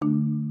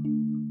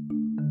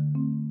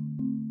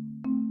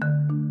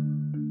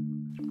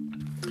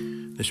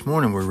This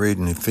morning we're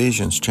reading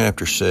Ephesians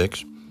chapter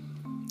 6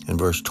 and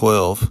verse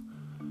 12.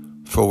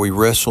 For we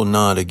wrestle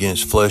not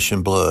against flesh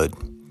and blood,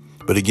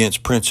 but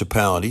against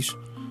principalities,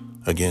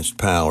 against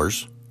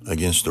powers,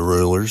 against the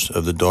rulers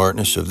of the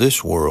darkness of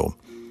this world,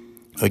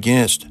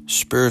 against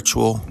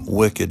spiritual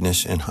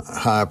wickedness in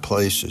high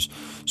places.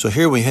 So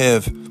here we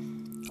have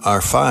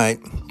our fight.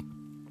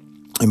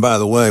 And by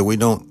the way, we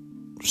don't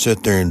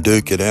sit there and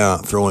duke it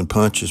out, throwing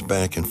punches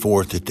back and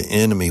forth at the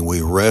enemy.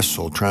 We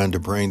wrestle, trying to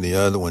bring the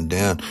other one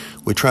down.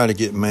 We try to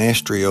get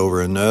mastery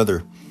over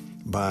another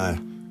by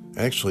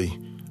actually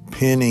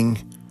pinning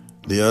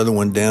the other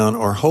one down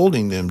or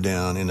holding them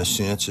down, in a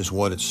sense, is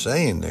what it's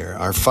saying there.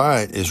 Our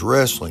fight is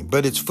wrestling,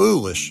 but it's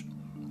foolish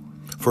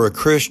for a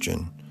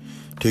Christian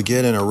to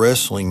get in a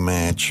wrestling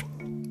match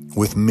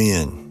with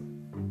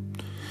men.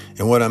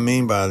 And what I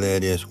mean by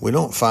that is we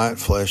don't fight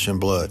flesh and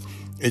blood.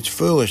 It's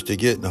foolish to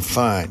get in a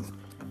fight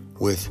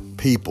with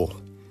people,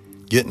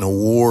 get in a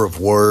war of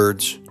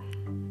words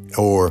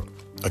or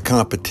a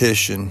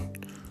competition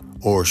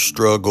or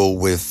struggle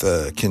with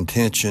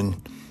contention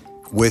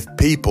with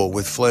people,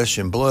 with flesh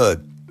and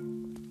blood.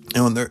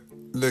 And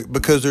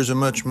because there's a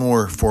much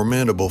more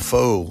formidable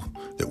foe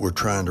that we're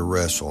trying to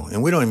wrestle.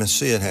 And we don't even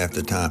see it half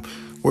the time.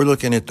 We're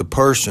looking at the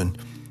person,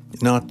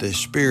 not the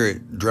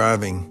spirit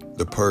driving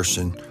the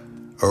person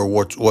or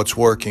what's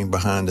working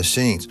behind the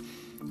scenes.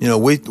 You know,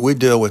 we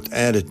deal with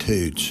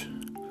attitudes.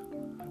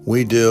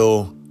 We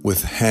deal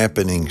with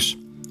happenings,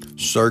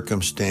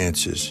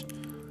 circumstances,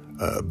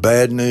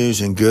 bad news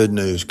and good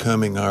news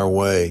coming our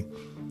way,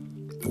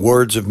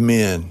 words of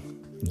men,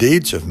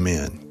 deeds of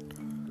men,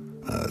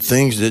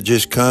 things that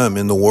just come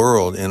in the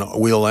world, and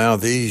we allow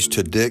these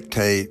to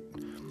dictate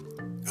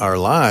our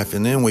life,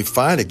 and then we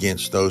fight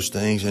against those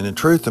things. And the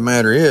truth of the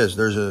matter is,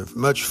 there's a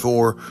much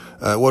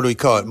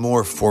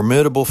more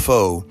formidable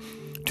foe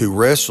to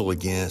wrestle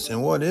against.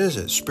 And what is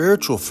it?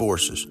 Spiritual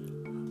forces,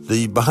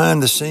 the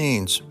behind the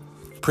scenes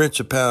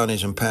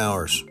principalities and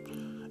powers,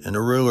 and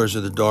the rulers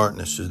of the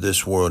darkness of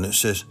this world. And it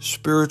says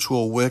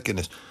spiritual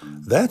wickedness.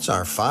 That's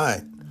our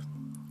fight.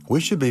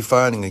 We should be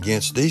fighting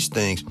against these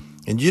things.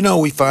 And you know,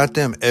 we fight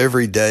them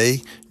every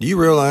day. Do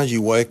you realize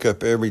you wake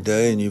up every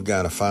day and you've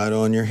got a fight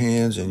on your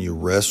hands and you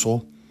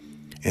wrestle?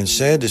 And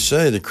sad to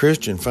say, the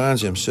Christian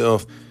finds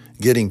himself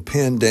getting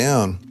pinned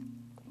down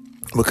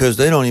because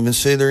they don't even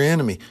see their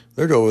enemy.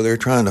 They're over there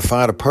trying to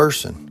fight a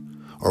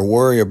person or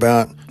worry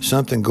about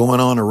something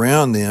going on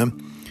around them.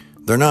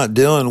 They're not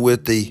dealing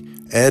with the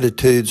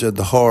attitudes of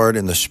the heart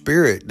and the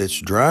spirit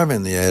that's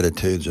driving the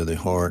attitudes of the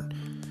heart.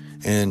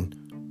 And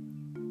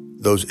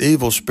those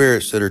evil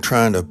spirits that are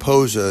trying to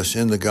oppose us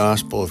in the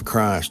gospel of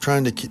Christ,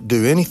 trying to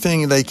do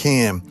anything they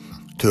can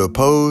to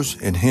oppose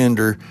and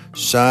hinder,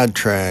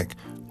 sidetrack,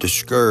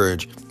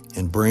 discourage,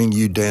 and bring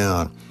you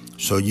down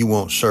so you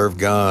won't serve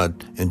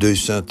God and do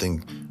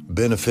something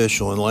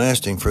beneficial and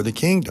lasting for the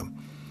kingdom.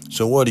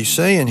 So what he's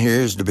saying here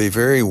is to be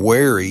very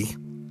wary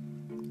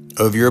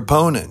of your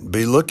opponent.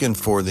 Be looking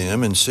for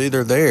them and see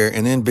they're there,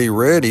 and then be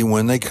ready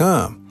when they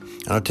come.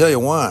 And I'll tell you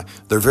why.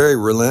 They're very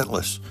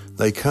relentless.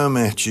 They come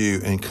at you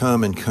and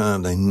come and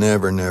come. They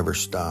never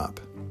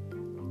stop.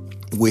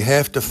 We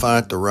have to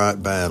fight the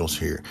right battles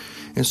here.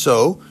 And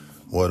so,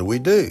 what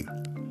do?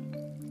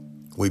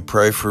 We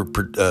pray for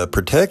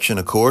protection,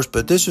 of course,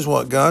 but this is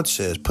what God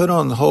says. Put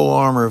on the whole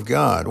armor of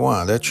God.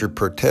 Why? That's your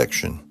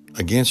protection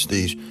against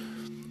these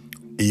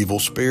evil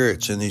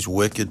spirits and these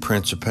wicked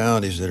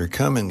principalities that are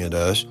coming at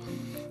us.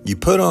 You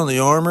put on the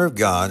armor of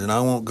God, and I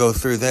won't go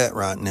through that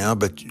right now,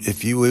 but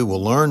if we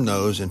will learn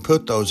those and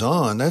put those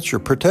on, that's your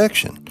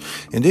protection.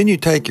 And then you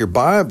take your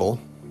Bible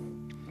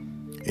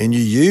and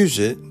you use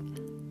it.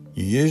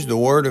 You use the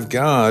Word of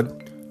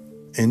God,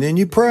 and then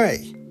you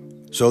pray.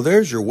 So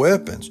there's your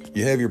weapons.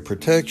 You have your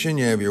protection,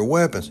 you have your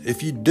weapons.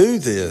 If you do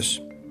this,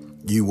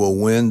 you will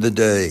win the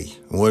day.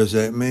 What does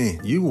that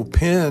mean? You will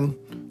pin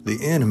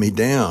the enemy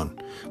down,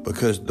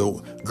 because the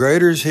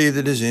greater is he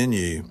that is in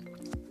you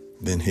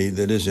than he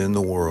that is in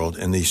the world,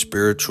 and these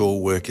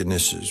spiritual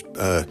wickednesses,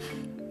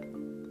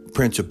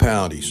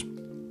 principalities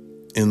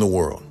in the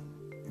world.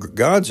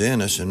 God's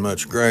in us and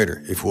much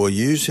greater. If we'll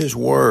use his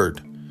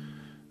word,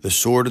 the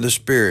sword of the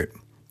Spirit,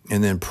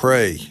 and then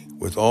pray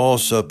with all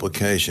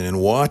supplication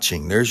and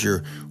watching, there's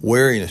your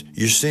wariness.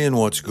 You're seeing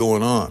what's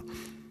going on.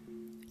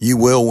 You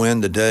will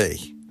win the day.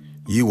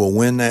 You will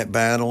win that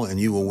battle, and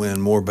you will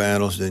win more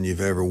battles than you've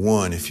ever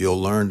won if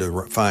you'll learn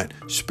to fight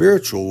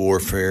spiritual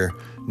warfare,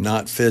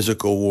 not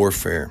physical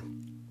warfare.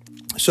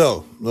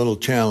 So, little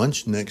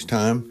challenge: next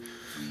time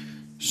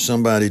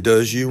somebody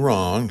does you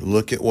wrong,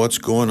 look at what's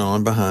going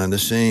on behind the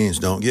scenes.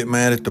 Don't get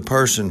mad at the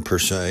person per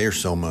se or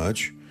so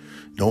much.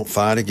 Don't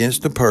fight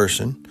against the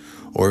person.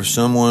 Or if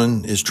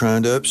someone is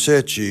trying to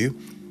upset you,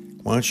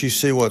 why don't you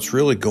see what's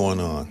really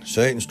going on?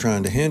 Satan's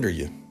trying to hinder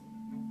you.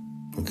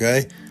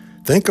 Okay?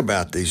 Think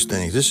about these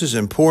things. This is an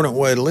important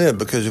way to live,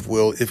 because if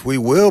we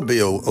will be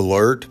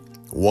alert,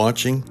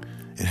 watching,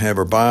 and have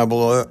our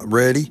Bible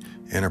ready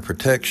and our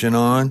protection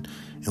on,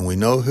 and we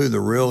know who the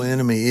real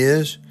enemy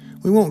is,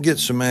 we won't get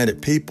so mad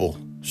at people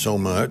so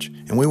much,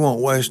 and we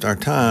won't waste our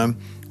time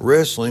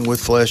wrestling with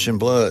flesh and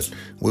blood.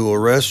 We will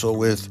wrestle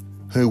with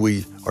who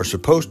we are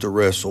supposed to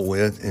wrestle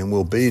with, and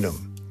we'll beat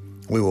them.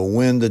 We will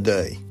win the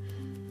day.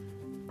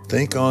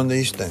 Think on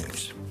these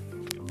things.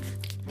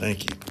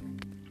 Thank you.